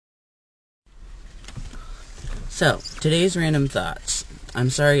So, today's random thoughts. I'm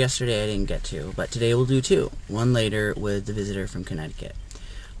sorry yesterday I didn't get to, but today we'll do two. One later with the visitor from Connecticut.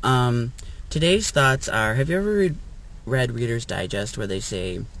 Today's thoughts are, have you ever read Reader's Digest where they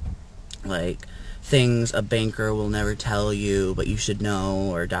say, like, things a banker will never tell you, but you should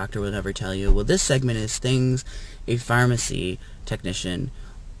know, or a doctor will never tell you? Well, this segment is things a pharmacy technician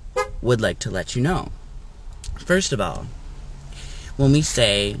would like to let you know. First of all, when we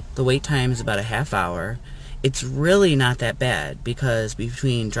say the wait time is about a half hour, it's really not that bad, because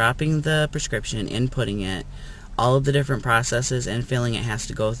between dropping the prescription, inputting it, all of the different processes and filling it has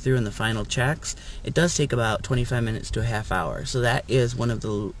to go through in the final checks, it does take about 25 minutes to a half hour. So that is one of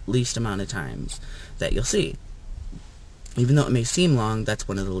the least amount of times that you'll see. Even though it may seem long, that's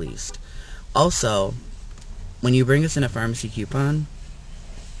one of the least. Also, when you bring us in a pharmacy coupon,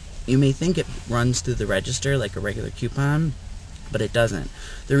 you may think it runs through the register like a regular coupon, but it doesn't.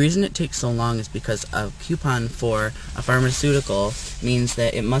 The reason it takes so long is because a coupon for a pharmaceutical means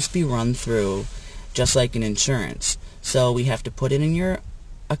that it must be run through just like an insurance. So we have to put it in your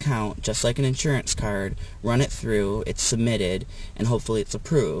account just like an insurance card, run it through, it's submitted, and hopefully it's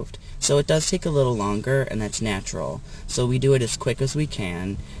approved. So it does take a little longer, and that's natural. So we do it as quick as we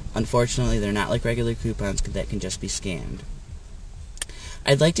can. Unfortunately, they're not like regular coupons that can just be scanned.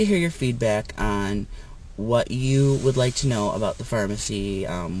 I'd like to hear your feedback on what you would like to know about the pharmacy,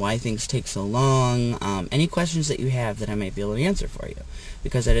 why things take so long, any questions that you have that I might be able to answer for you,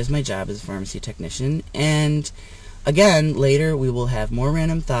 because that is my job as a pharmacy technician. And again, later we will have more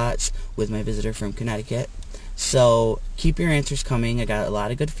random thoughts with my visitor from Connecticut. So keep your answers coming. I got a lot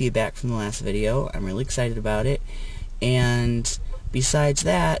of good feedback from the last video. I'm really excited about it. And besides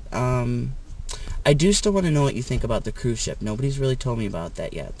that, I do still want to know what you think about the cruise ship. Nobody's really told me about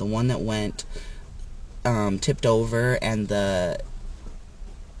that yet. The one that went tipped over, and the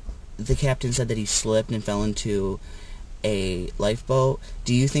captain said that he slipped and fell into a lifeboat.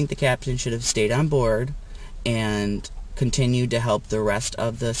 Do you think the captain should have stayed on board and continued to help the rest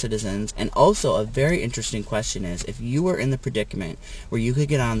of the citizens? And also, a very interesting question is, if you were in the predicament where you could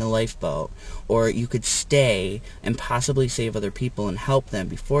get on the lifeboat, or you could stay and possibly save other people and help them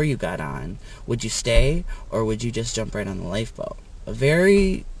before you got on, would you stay, or would you just jump right on the lifeboat? A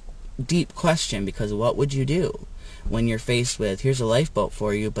very deep question, because what would you do when you're faced with, here's a lifeboat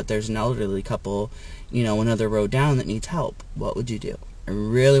for you, but there's an elderly couple, another road down that needs help? What would you do? I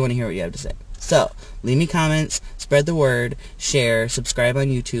really want to hear what you have to say. So, leave me comments, spread the word, share, subscribe on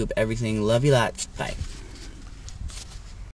YouTube, everything. Love you lots. Bye.